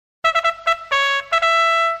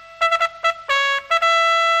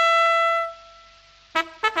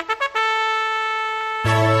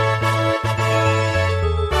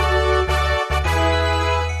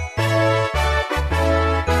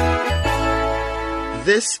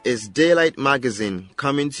This is Daylight Magazine,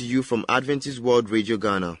 coming to you from Adventist World Radio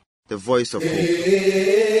Ghana, the voice of hope.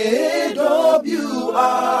 AWR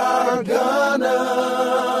Ghana,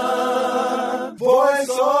 voice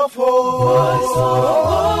of hope.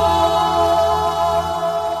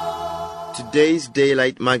 Today's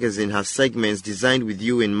Daylight Magazine has segments designed with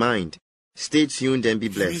you in mind. Stay tuned and be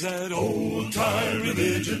blessed. Give me that old-time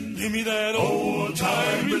religion. Give me that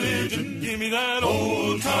old-time religion. Give me that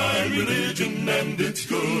old-time religion, and it's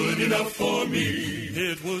good enough for me.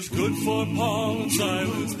 It was good for Paul and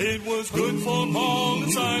Silas. It was good for Paul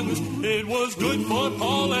and Silas. It was good for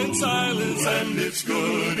Paul and Silas, and it's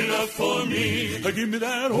good enough for me. Give me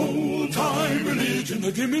that old-time religion.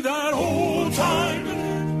 Give me that old-time religion.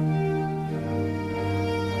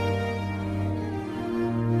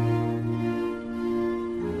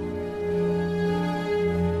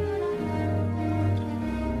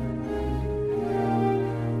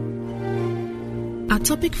 Our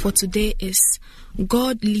topic for today is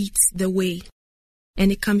God leads the way, and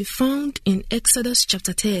it can be found in Exodus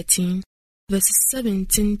chapter 13, verses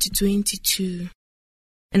 17 to 22.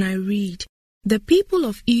 And I read, "The people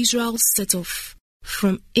of Israel set off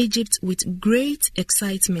from Egypt with great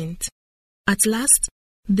excitement. At last,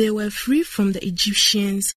 they were free from the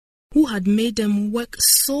Egyptians who had made them work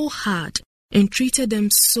so hard and treated them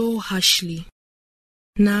so harshly.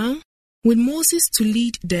 Now, with Moses to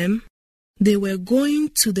lead them, they were going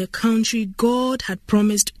to the country God had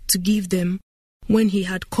promised to give them when he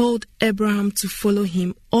had called Abraham to follow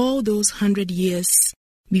him all those 100 years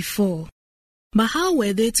before. But how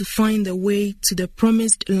were they to find the way to the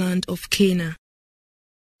promised land of Canaan?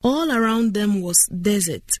 All around them was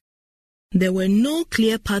desert. There were no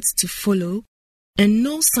clear paths to follow and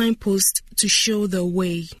no signpost to show the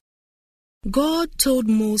way. God told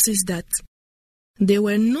Moses that they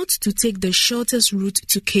were not to take the shortest route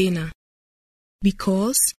to Canaan,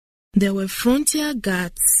 because there were frontier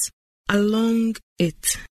guards along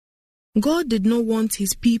it. God did not want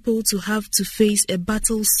his people to have to face a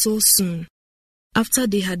battle so soon after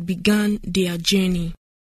they had begun their journey.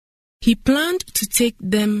 He planned to take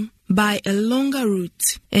them by a longer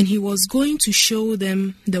route, and he was going to show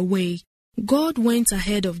them the way. God went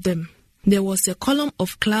ahead of them. There was a column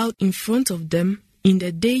of cloud in front of them in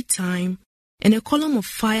the daytime and a column of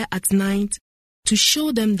fire at night to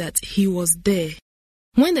show them that he was there.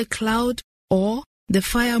 When the cloud or the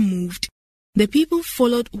fire moved, the people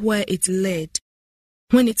followed where it led.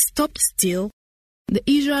 When it stopped still, the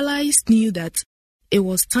Israelites knew that it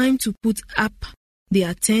was time to put up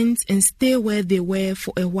their tents and stay where they were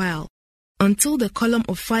for a while, until the column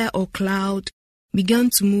of fire or cloud began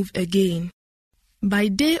to move again. By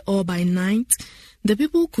day or by night, the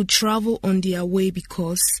people could travel on their way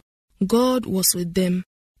because God was with them,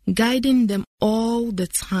 guiding them all the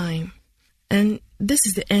time. And this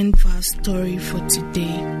is the end of our story for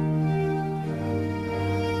today.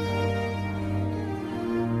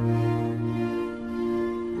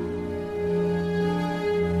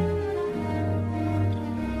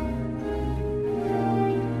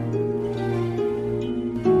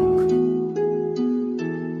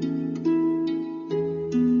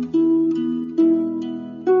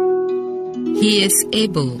 He is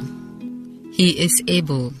able. He is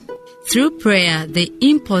able. Through prayer, the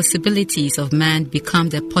impossibilities of man become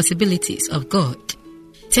the possibilities of God.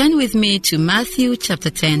 Turn with me to Matthew chapter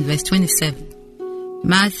 10, verse 27.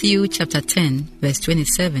 Matthew chapter 10, verse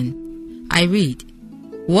 27. I read,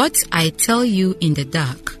 "What I tell you in the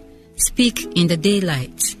dark, speak in the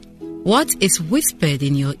daylight. What is whispered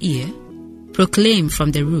in your ear, proclaim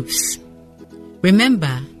from the roofs."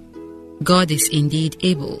 Remember, God is indeed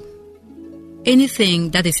able.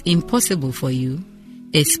 Anything that is impossible for you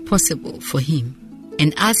is possible for him.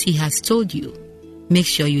 And as he has told you, make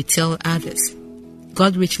sure you tell others.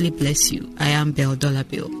 God richly bless you. I am Belle Dollar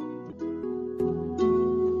Bill.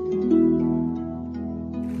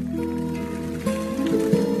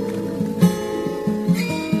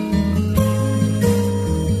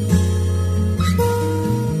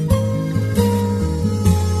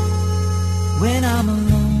 When I'm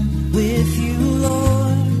alone with you,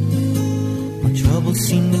 Lord, my troubles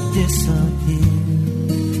seem to disappear.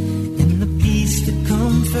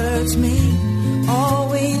 Comforts me,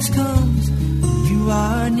 always comes when you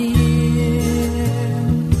are near.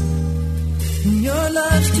 Your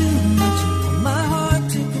love's too much for my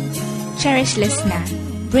heart to contain. Cherished listener,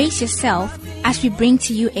 brace yourself as we bring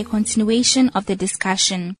to you a continuation of the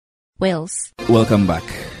discussion. Wills. Welcome back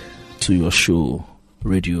to your show,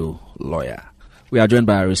 Radio Lawyer. We are joined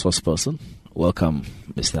by a resource person. Welcome,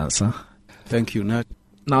 Mr. Ansah. Thank you, Nat.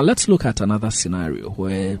 Now let's look at another scenario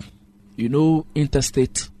where,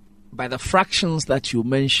 interstate by the fractions that you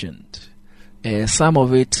mentioned, some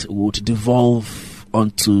of it would devolve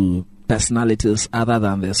onto personalities other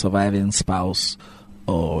than the surviving spouse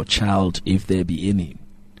or child, if there be any.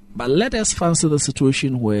 But let us fancy the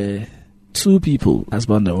situation where two people,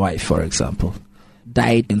 husband and wife, for example,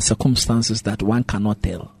 died in circumstances that one cannot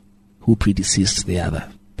tell who predeceased the other.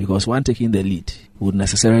 Because one taking the lead would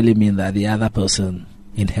necessarily mean that the other person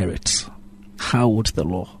inherits. How would the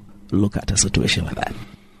law look at a situation like that?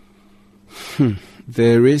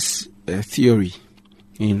 There is a theory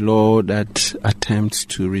in law that attempts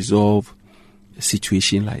to resolve a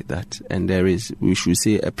situation like that. And there is, we should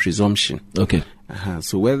say, a presumption. Okay.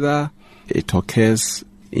 So whether it occurs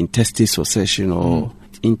in testate succession or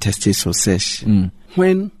intestate succession,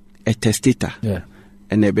 when a testator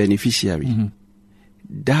and a beneficiary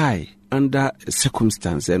die under a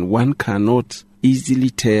circumstance and one cannot easily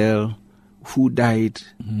tell who died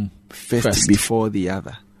first before the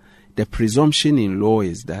other, the presumption in law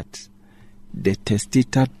is that the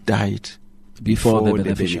testator died before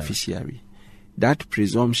the beneficiary. That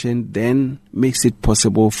presumption then makes it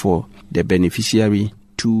possible for the beneficiary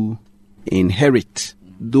to inherit,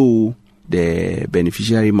 though the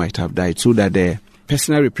beneficiary might have died, so that the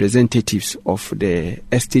personal representatives of the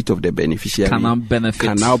estate of the beneficiary can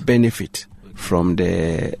now benefit from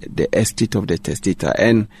the estate of the testator.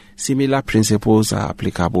 And similar principles are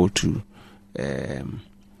applicable to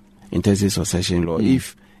intestate succession law.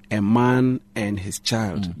 If a man and his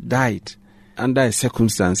child died under a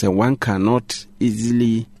circumstance and one cannot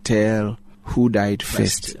easily tell who died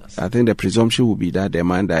first, I think the presumption would be that the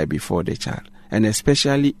man died before the child. And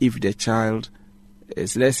especially if the child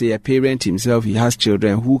is, let's say, a parent himself, he has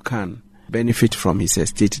children who can benefit from his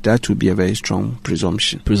estate, that would be a very strong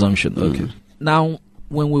presumption. Okay. Now,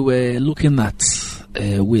 when we were looking at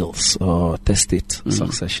wills or testate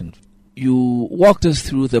succession, you walked us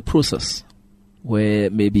through the process where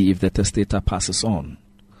maybe if the testator passes on,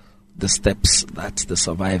 the steps that the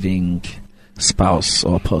surviving spouse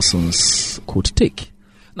or persons could take.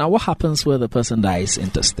 Now, what happens where the person dies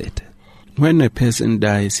intestate? When a person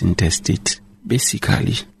dies intestate,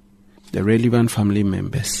 basically, the relevant family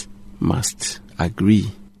members must agree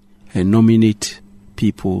and nominate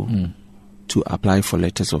people to apply for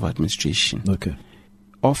letters of administration. Okay.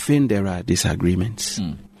 Often there are disagreements.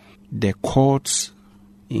 The courts,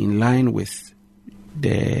 in line with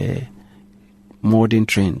the modern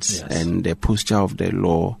trends and the posture of the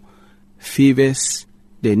law, favors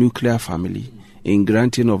the nuclear family in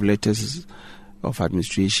granting of letters of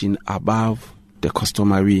administration above the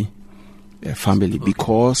customary family,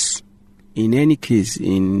 because in any case,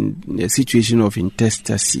 in a situation of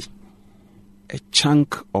intestacy, a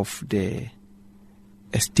chunk of the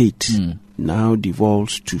estate now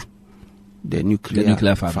devolves to the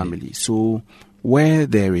nuclear family. So where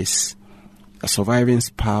there is a surviving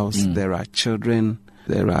spouse, there are children,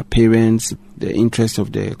 there are parents, the interest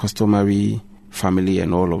of the customary family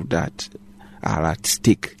and all of that are at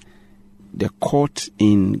stake. The court,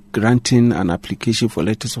 in granting an application for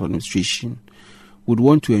letters of administration, would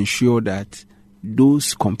want to ensure that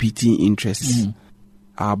those competing interests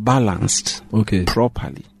are balanced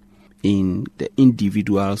properly in the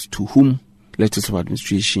individuals to whom letters of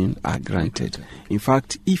administration are granted. In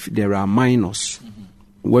fact, if there are minors,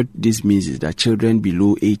 what this means is that children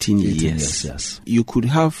below 18 years, you could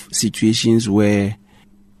have situations where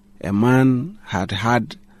a man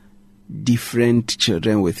had different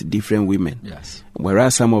children with different women,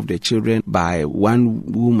 whereas some of the children by one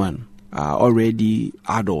woman are already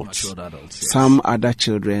adults. Some other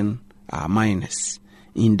children are minors.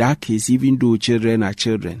 In that case, even though children are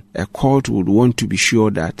children, a court would want to be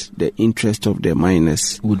sure that the interest of the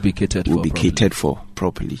minors would be catered for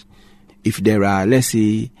properly. If there are, let's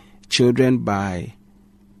say, children by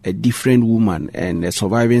a different woman and a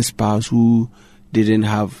surviving spouse who didn't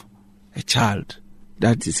have a child,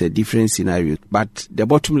 that is a different scenario. But the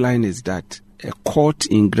bottom line is that a court,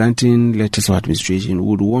 in granting letters of administration,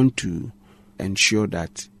 would want to ensure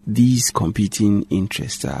that these competing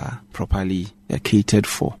interests are properly catered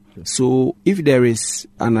for. So if there is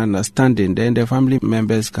an understanding, then the family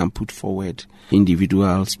members can put forward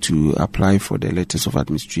individuals to apply for the letters of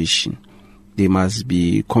administration. They must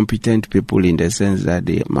be competent people in the sense that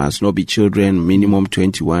they must not be children, minimum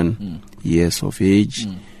 21 years of age,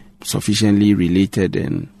 sufficiently related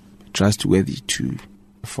and trustworthy to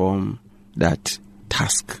perform that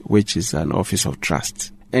task, which is an office of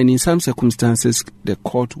trust. And in some circumstances, the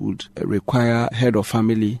court would require head of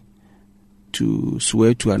family to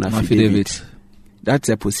swear to an affidavit. That's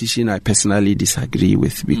a position I personally disagree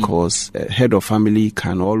with, because a head of family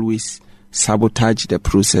can always sabotage the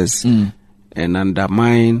process and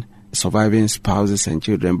undermine surviving spouses and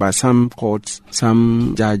children, but some courts,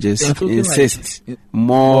 some judges insist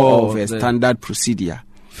more of a standard procedure.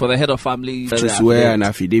 For the head of family to swear an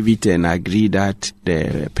affidavit and agree that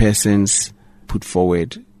the persons put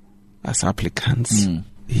forward as applicants,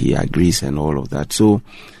 he agrees and all of that. So,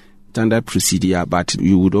 standard procedure, but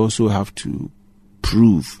you would also have to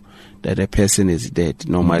prove that a person is dead.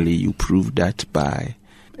 Normally, you prove that by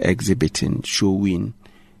exhibiting, showing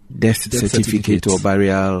death certificate or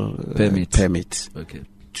burial permit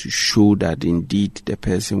to show that indeed the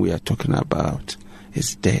person we are talking about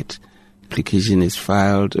is dead. Application is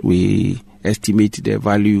filed. We estimate the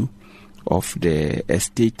value of the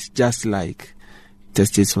estate, just like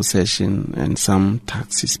testate succession, and some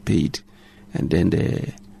tax is paid, and then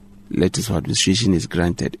the letters of administration is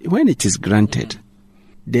granted. When it is granted,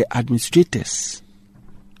 the administrators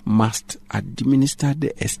must administer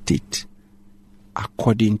the estate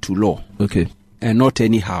according to law. Okay. And not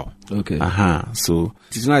anyhow. Okay. So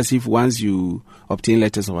it's not as if once you obtain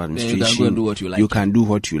letters of administration, you can do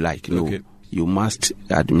what you like. No. Okay. You must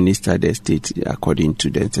administer the estate according to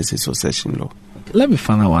the testate succession law. Let me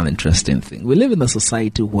find out one interesting thing. We live in a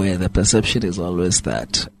society where the perception is always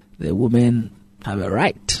that the women have a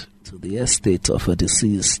right to the estate of a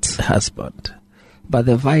deceased husband, but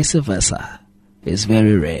the vice versa is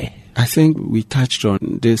very rare. I think we touched on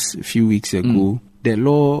this a few weeks ago. The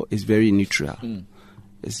law is very neutral.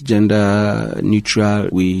 It's gender neutral.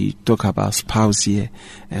 We talk about spouse here,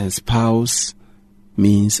 and spouse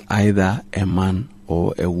means either a man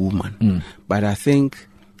or a woman. But I think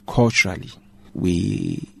culturally,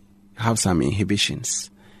 we have some inhibitions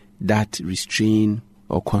that restrain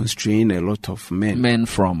or constrain a lot of men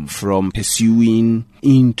from pursuing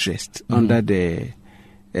interest under the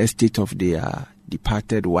estate of their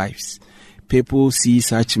departed wives. People see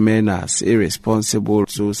such men as irresponsible,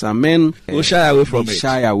 so some men will shy away from it.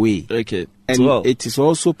 Shy away. Okay. And it is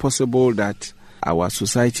also possible that our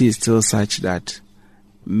society is still such that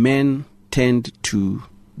men tend to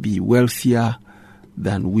be wealthier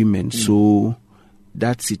than women, so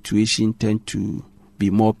that situation tend to be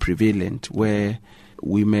more prevalent, where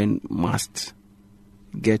women must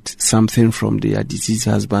get something from their deceased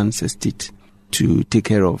husband's estate to take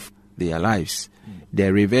care of their lives.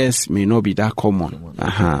 The reverse may not be that common.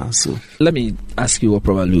 So let me ask you what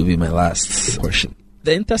probably will be my last question.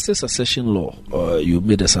 The intestate succession law, you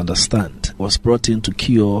made us understand, was brought in to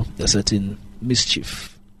cure a certain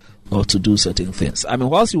mischief or to do certain things. I mean,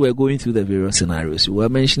 whilst you were going through the various scenarios, you were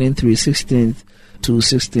mentioning 3/16,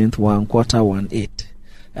 2/16, 1 quarter, 1/8.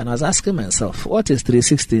 And I was asking myself, what is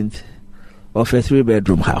 3/16 of a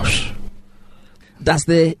 3-bedroom house? Does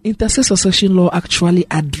the intestate succession law actually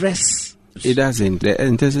address? It doesn't. The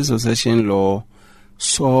intestate succession law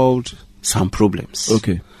solved some problems.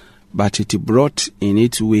 Okay. But it brought in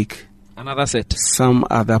its wake another set, some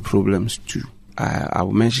other problems too. I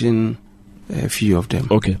will mention a few of them.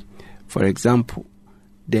 Okay. For example,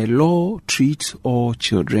 the law treats all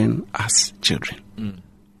children as children.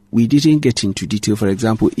 We didn't get into detail. For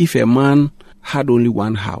example, if a man had only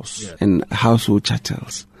one house and household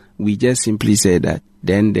chattels, we just simply say that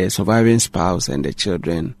then the surviving spouse and the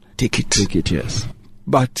children take it. Take it, yes.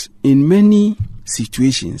 But in many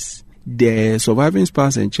situations, the surviving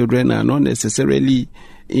spouse and children are not necessarily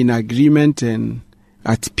in agreement and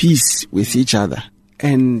at peace with each other.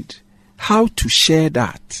 And how to share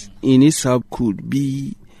that in itself could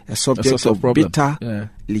be a subject of bitter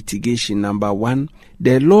litigation. Number one,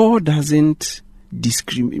 the law doesn't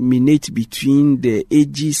discriminate between the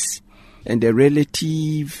ages and the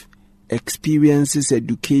relative experiences,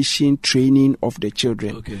 education, training of the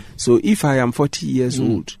children. Okay. So if I am 40 years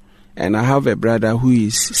old and I have a brother who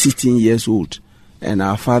is 16 years old and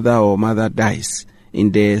our father or mother dies,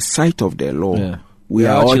 in the sight of the law, we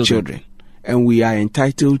are all children. And we are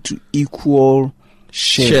entitled to equal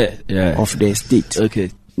share. Of the estate.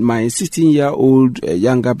 Okay. My 16-year-old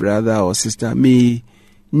younger brother or sister may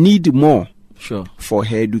need more for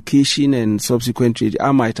her education and subsequent trade.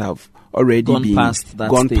 I might have already gone past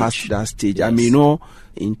that stage. Yes. I may not,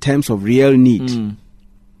 in terms of real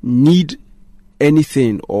need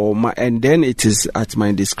anything, and then it is at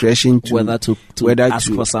my discretion to whether to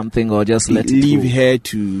ask for something or just let leave her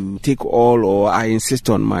to take all, or I insist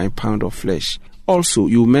on my pound of flesh. Also,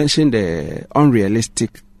 you mentioned the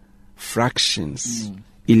unrealistic fractions.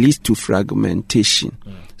 It leads to fragmentation.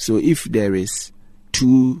 So if there is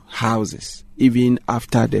 2 houses, even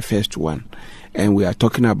after the first one, and we are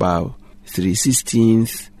talking about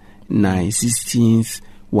 3/16, 9/16,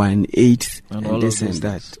 1/8, and this and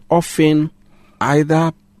that, often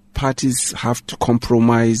either parties have to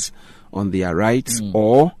compromise on their rights,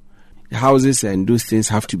 or houses and those things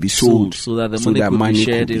have to be sold so that the money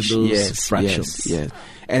could be shared in those fractions. Yes.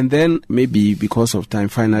 And then maybe because of time,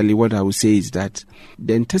 finally, what I would say is that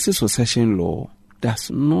the intestate succession law does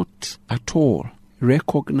not at all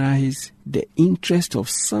recognize the interest of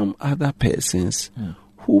some other persons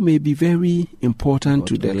who may be very important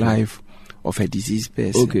to the life of a deceased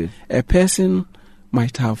person. Okay. A person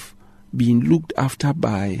might have been looked after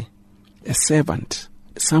by a servant,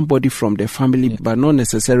 somebody from the family, but not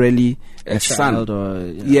necessarily a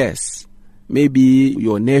son. Yes. Maybe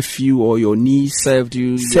your nephew or your niece served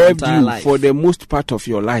you life. For the most part of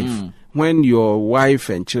your life. When your wife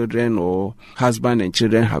and children or husband and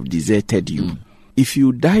children have deserted you, if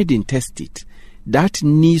you died intestate, that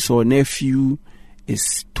niece or nephew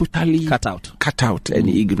is totally cut out and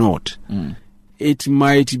ignored. It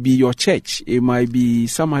might be your church, it might be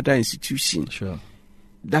some other institution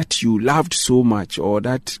that you loved so much or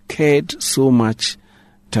that cared so much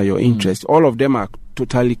to your interest. All of them are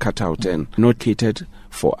totally cut out and not catered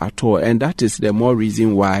for at all. And that is the more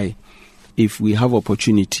reason why, if we have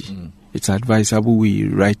opportunity, it's advisable we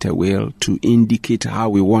write a will to indicate how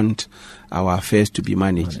we want our affairs to be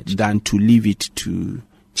managed than to leave it to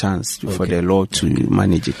chance for the law to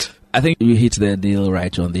manage it. I think you hit the nail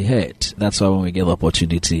right on the head. That's why when we get the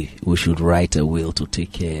opportunity, we should write a will to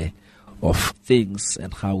take care of things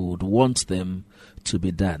and how we would want them to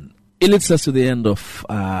be done. It leads us to the end of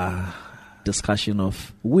our discussion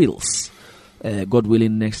of wills. God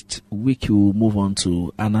willing, next week we will move on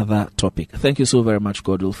to another topic. Thank you so very much,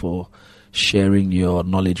 Godwill, for sharing your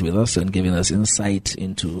knowledge with us and giving us insight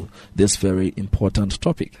into this very important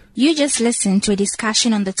topic. You just listened to a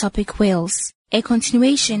discussion on the topic wills. A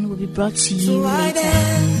continuation will be brought to you later.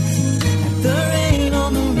 The rain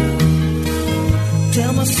on the roof.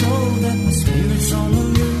 Tell my soul that my spirit's on the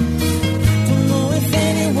loose. Don't know if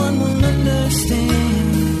anyone will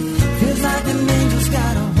understand. Feels like an angel's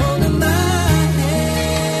got a hold of my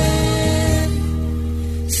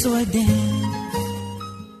hand. So I dance.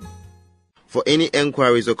 For any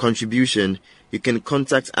enquiries or contribution, you can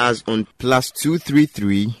contact us on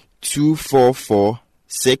 +233 244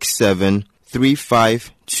 67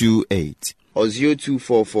 3528 or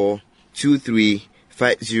 0244 23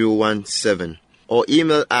 5017 or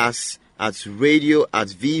email us at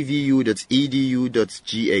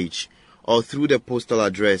radio@vvu.edu.gh or through the postal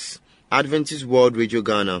address Adventist World Radio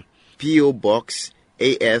Ghana, P.O. Box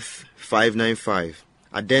AF 595,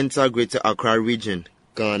 Adenta, Greater Accra Region,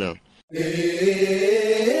 Ghana.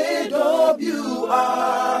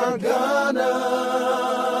 AWR Ghana,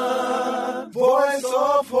 Voice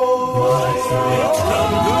of Hope.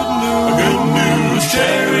 Good news,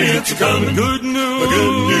 chariots are coming. Good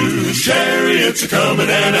news, chariots are coming,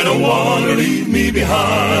 and I don't want to leave me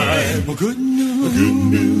behind. Well, good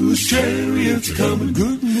news, chariots are coming.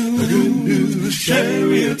 Good news,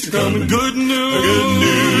 chariots are coming. Good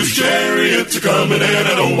news, chariots are coming, and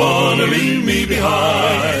I don't want to leave me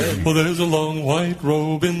behind. Well, there's a long white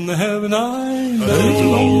robe in the heaven I know. There's a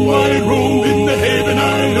long white robe in the heaven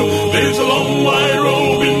I know. There's a long white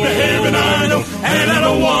robe in the heaven I know, and I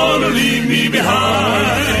don't want to leave me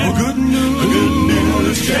behind. Well, good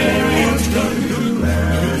news, chariots coming.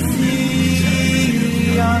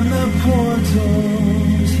 On the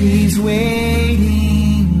portals, he's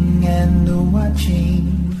waiting and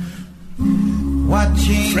watching.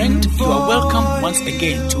 Friend, you are welcome once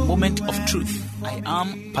again to Moment of Truth. I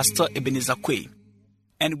am Pastor Ebenezer Quay,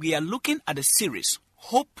 and we are looking at the series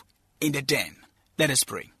Hope in the Den. Let us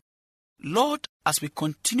pray. Lord, as we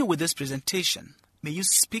continue with this presentation, may you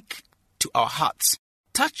speak to our hearts.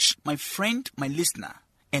 Touch my friend, my listener,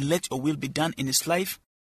 and let your will be done in his life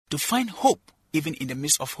to find hope even in the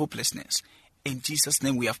midst of hopelessness. In Jesus'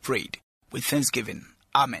 name we have prayed with thanksgiving.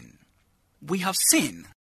 Amen. We have seen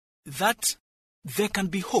that there can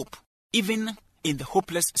be hope even in the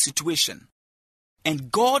hopeless situation. And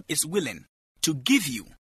God is willing to give you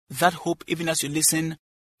that hope even as you listen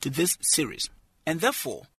to this series. And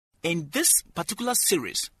therefore, in this particular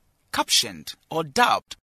series, captioned or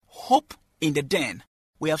dubbed Hope in the Den,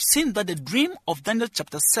 we have seen that the dream of Daniel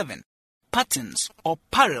chapter 7 patterns or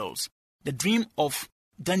parallels the dream of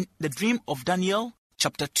Daniel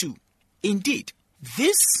chapter 2. Indeed,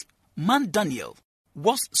 this man Daniel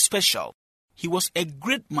was special. He was a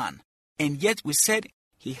great man, and yet we said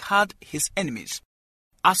he had his enemies.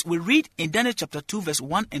 As we read in Daniel chapter 2 verse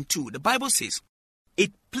 1 and 2, the Bible says,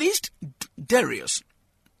 it pleased Darius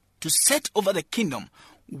to set over the kingdom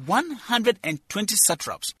 120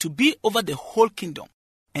 satraps to be over the whole kingdom,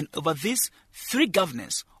 and over these 3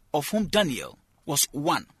 governors, of whom Daniel was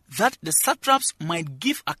one, that the satraps might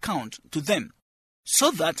give account to them,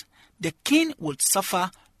 so that the king would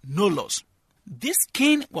suffer no loss. This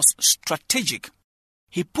king was strategic.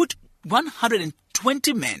 He put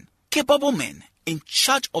 120 men, capable men, in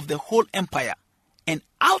charge of the whole empire. And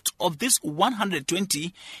out of this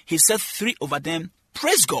 120, he set 3 over them.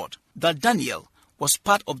 Praise God that Daniel was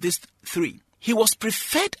part of these 3. He was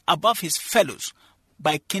preferred above his fellows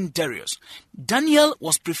by King Darius. Daniel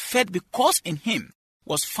was preferred because in him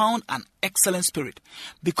was found an excellent spirit.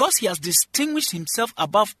 Because he has distinguished himself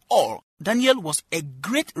above all, Daniel was a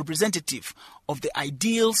great representative of the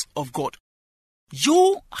ideals of God.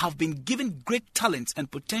 You have been given great talents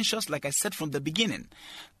and potentials, like I said from the beginning,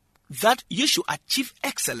 that you should achieve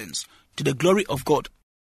excellence to the glory of God.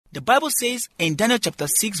 The Bible says in Daniel chapter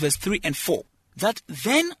 6 verse 3 and 4 that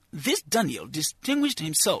then this Daniel distinguished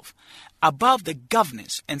himself above the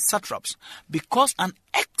governors and satraps because an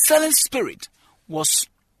excellent spirit was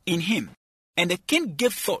in him, and the king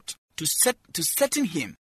gave thought to setting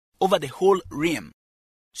him over the whole realm.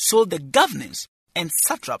 So the governors and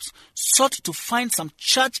satraps sought to find some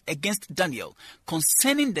charge against Daniel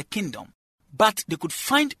concerning the kingdom, but they could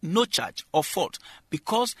find no charge or fault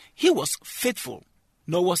because he was faithful,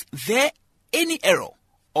 nor was there any error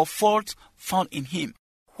or fault found in him.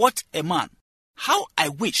 What a man! How I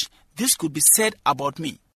wish this could be said about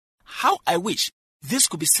me. How I wish this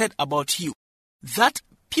could be said about you. That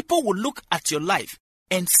people will look at your life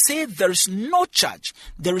and say there is no charge,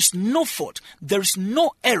 there is no fault, there is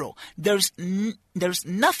no error, there is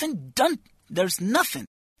nothing done, there is nothing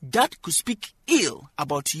that could speak ill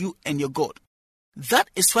about you and your God. That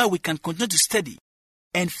is why we can continue to study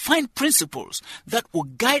and find principles that will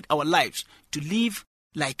guide our lives to live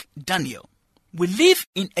like Daniel. We live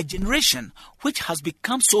in a generation which has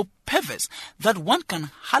become so perverse that one can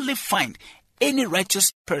hardly find any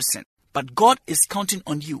righteous person. But God is counting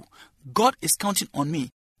on you. God is counting on me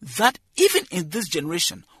that even in this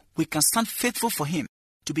generation, we can stand faithful for Him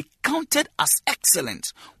to be counted as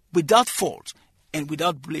excellent, without fault and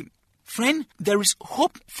without blame. Friend, there is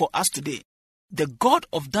hope for us today. The God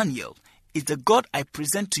of Daniel is the God I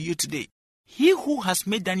present to you today. He who has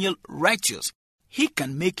made Daniel righteous, He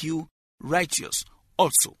can make you righteous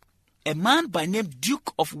also. A man by name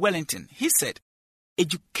Duke of Wellington, he said,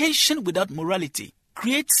 "Education without morality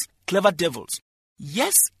creates clever devils."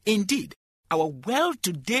 Yes, indeed, our world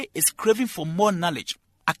today is craving for more knowledge.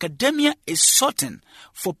 Academia is certain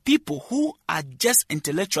for people who are just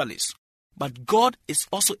intellectualists, but God is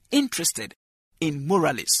also interested in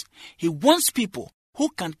moralists. He wants people who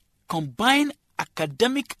can combine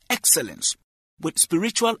academic excellence with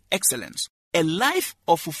spiritual excellence. A life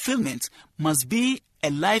of fulfillment must be a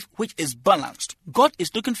life which is balanced. God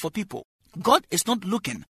is looking for people. God is not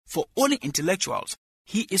looking for only intellectuals.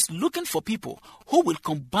 He is looking for people who will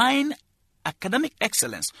combine academic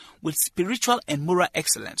excellence with spiritual and moral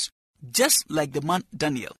excellence, just like the man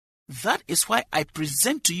Daniel. That is why I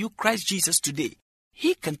present to you Christ Jesus today.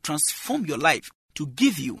 He can transform your life to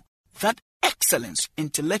give you that excellence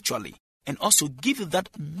intellectually and also give you that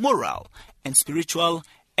moral and spiritual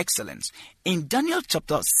excellence. In Daniel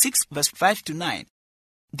chapter 6 verse 5 to 9,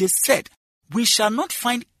 they said, "We shall not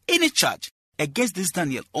find any charge against this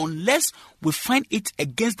Daniel unless we find it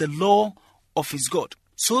against the law of his God."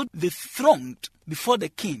 So they thronged before the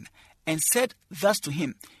king and said thus to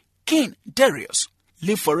him, "King Darius,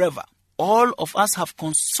 live forever. All of us have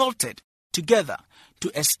consulted together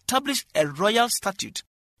to establish a royal statute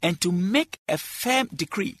and to make a firm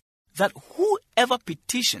decree that whoever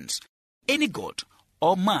petitions any god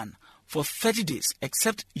or man for 30 days,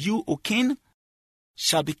 except you, O king,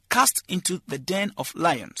 shall be cast into the den of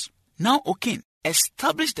lions. Now, O king,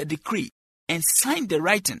 establish the decree and sign the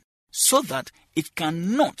writing so that it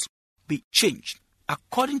cannot be changed,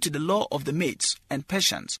 according to the law of the Medes and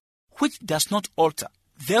Persians, which does not alter."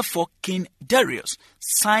 Therefore, King Darius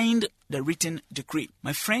signed the written decree.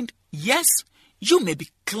 My friend, yes, you may be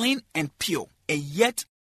clean and pure, and yet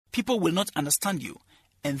people will not understand you,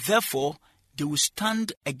 and therefore they will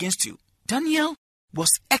stand against you. Daniel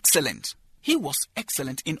was excellent. He was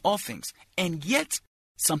excellent in all things, and yet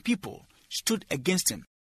some people stood against him.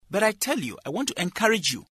 But I tell you, I want to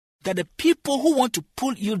encourage you that the people who want to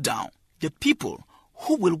pull you down, the people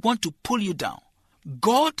who will want to pull you down,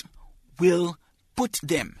 God will put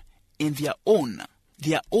them in their own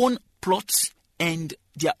plots and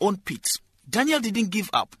their own pits. Daniel didn't give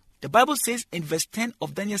up. The Bible says in verse 10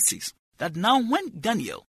 of Daniel 6 that now when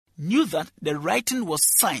Daniel knew that the writing was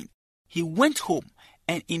signed, he went home,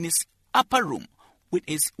 and in his upper room with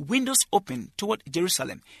his windows open toward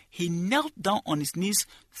Jerusalem, he knelt down on his knees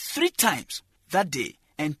 3 times that day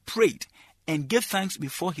and prayed and gave thanks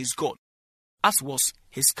before his God, as was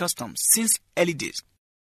his custom since early days.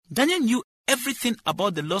 Daniel knew everything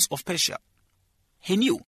about the laws of Persia. He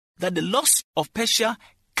knew that the laws of Persia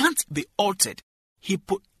can't be altered. He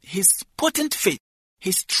put his potent faith,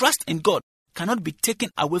 his trust in God cannot be taken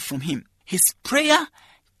away from him. His prayer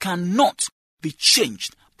cannot be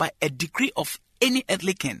changed by a decree of any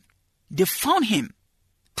earthly king. They found him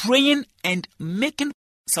praying and making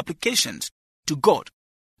supplications to God.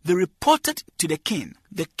 They reported to the king.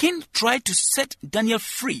 The king tried to set Daniel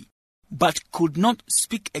free, but could not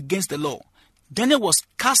speak against the law. Daniel was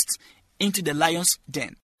cast into the lion's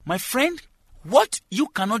den. My friend, what you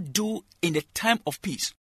cannot do in the time of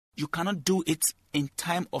peace, you cannot do it in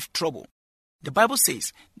time of trouble. The Bible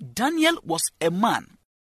says Daniel was a man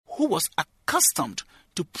who was accustomed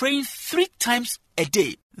to praying 3 times a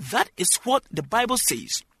day. That is what the Bible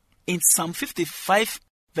says in Psalm 55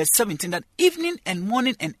 verse 17, that evening and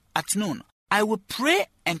morning and at noon I will pray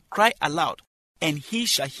and cry aloud, and he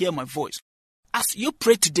shall hear my voice. As you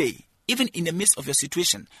pray today, even in the midst of your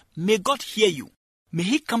situation, may God hear you. May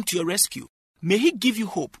he come to your rescue. May he give you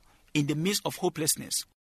hope in the midst of hopelessness.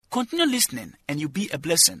 Continue listening and you'll be a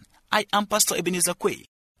blessing. I am Pastor Ebenezer Quay,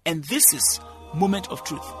 and this is Moment of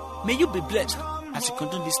Truth. May you be blessed as you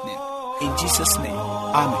continue listening. In Jesus' name,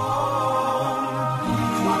 Amen.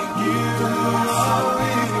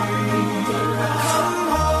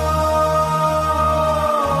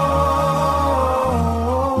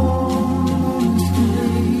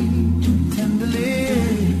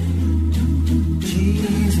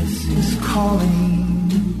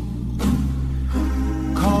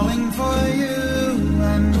 Calling for you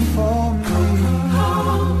and for me.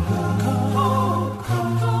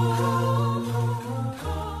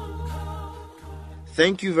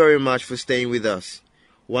 Thank you very much for staying with us.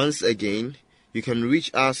 Once again, you can reach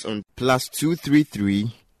us on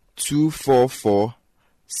 +233 244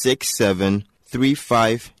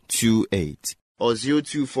 673528 or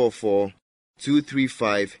 0244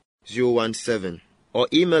 235 017, or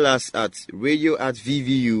email us at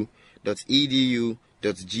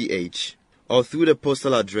radio@vvu.edu.gh, or through the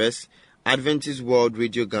postal address Adventist World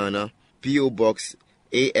Radio Ghana, P.O. Box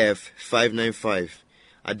AF 595,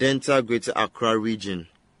 Adenta, Greater Accra Region,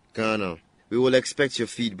 Ghana. We will expect your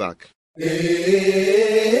feedback. AWR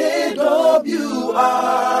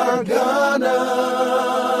Ghana,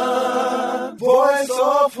 Voice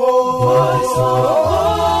of Hope.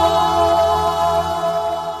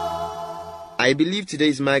 I believe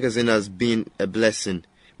today's magazine has been a blessing.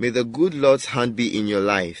 May the good Lord's hand be in your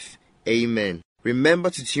life. Amen.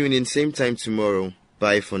 Remember to tune in same time tomorrow.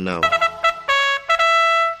 Bye for now.